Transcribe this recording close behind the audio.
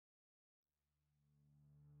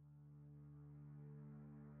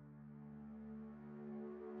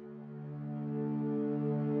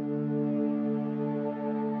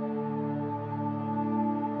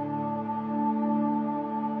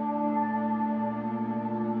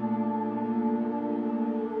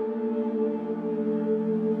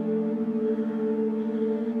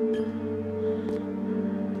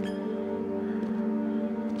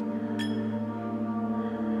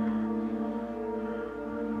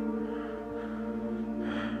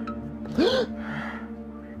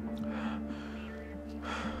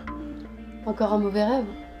Encore un mauvais rêve?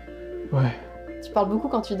 Ouais. Tu parles beaucoup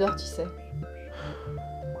quand tu dors, tu sais.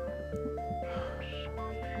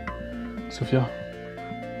 Sophia,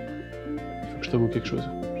 il faut que je t'avoue quelque chose.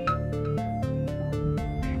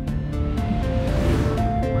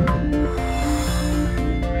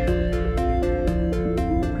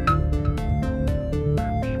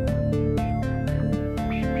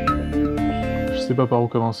 Je sais pas par où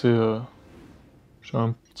commencer, je suis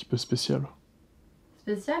un petit peu spécial.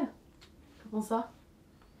 Spécial? Comment ça?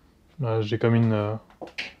 Bah, j'ai comme une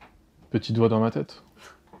petite voix dans ma tête.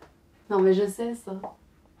 Non mais je sais ça.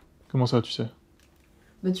 Comment ça, tu sais?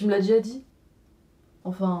 Bah tu me l'as déjà dit.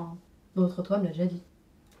 Enfin, l'autre toi me l'a déjà dit.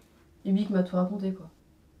 Ubik m'a tout raconté quoi.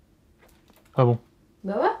 Ah bon?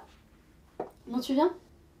 Bah ouais. Bon tu viens?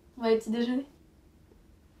 On va aller petit déjeuner.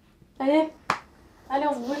 Allez, allez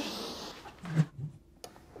on se bouge.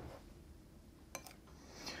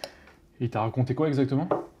 Et il t'a raconté quoi exactement?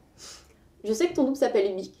 Je sais que ton double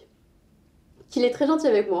s'appelle Ubik. Qu'il est très gentil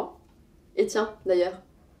avec moi. Et tiens, d'ailleurs,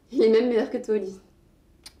 il est même meilleur que toi au lit.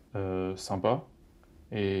 Sympa.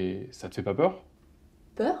 Et ça te fait pas peur?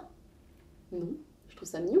 Peur? Non, je trouve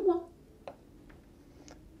ça mignon moi.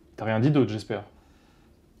 T'as rien dit d'autre, j'espère.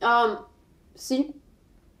 Ah, si.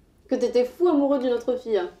 Que t'étais fou amoureux d'une autre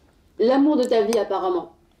fille. L'amour de ta vie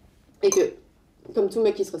apparemment. Et que, comme tout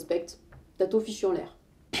mec qui se respecte, t'as tout fichu en l'air.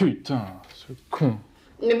 Putain, ce con.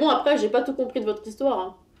 Mais bon, après, j'ai pas tout compris de votre histoire.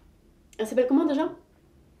 Hein. Elle s'appelle comment déjà?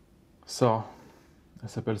 Sarah. Elle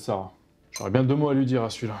s'appelle Sarah. J'aurais bien 2 mots à lui dire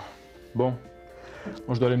à celui-là. Bon,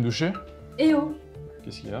 moi je dois aller me doucher. Eh oh,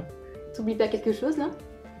 Qu'est-ce qu'il y a? t'oublies pas quelque chose là?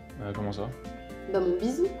 Comment ça? Bah mon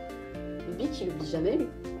bisou. Ubik, il oublie jamais lui.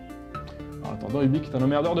 En attendant, Ubik est un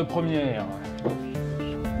emmerdeur de première.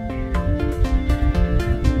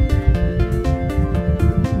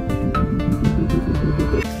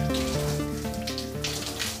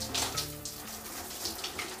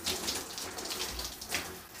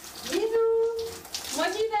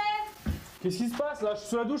 Qu'est-ce qui se passe là? Je suis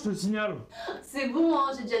sous la douche, je te le signale. C'est bon, hein,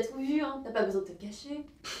 j'ai déjà tout vu, hein. T'as pas besoin de te cacher.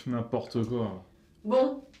 N'importe quoi.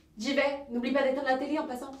 Bon, j'y vais. N'oublie pas d'éteindre la télé en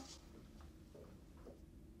passant.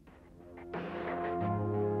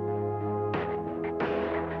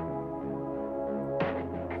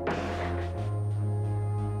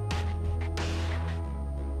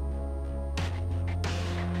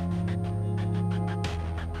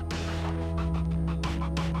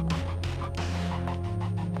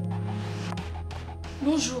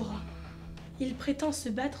 Bonjour. Il prétend se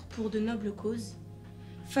battre pour de nobles causes,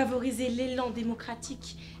 favoriser l'élan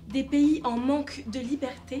démocratique des pays en manque de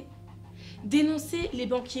liberté, dénoncer les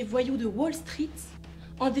banquiers voyous de Wall Street,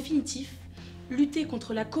 en définitif, lutter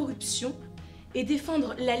contre la corruption et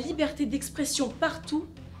défendre la liberté d'expression partout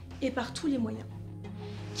et par tous les moyens.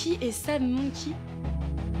 Qui est Sam Monkey ?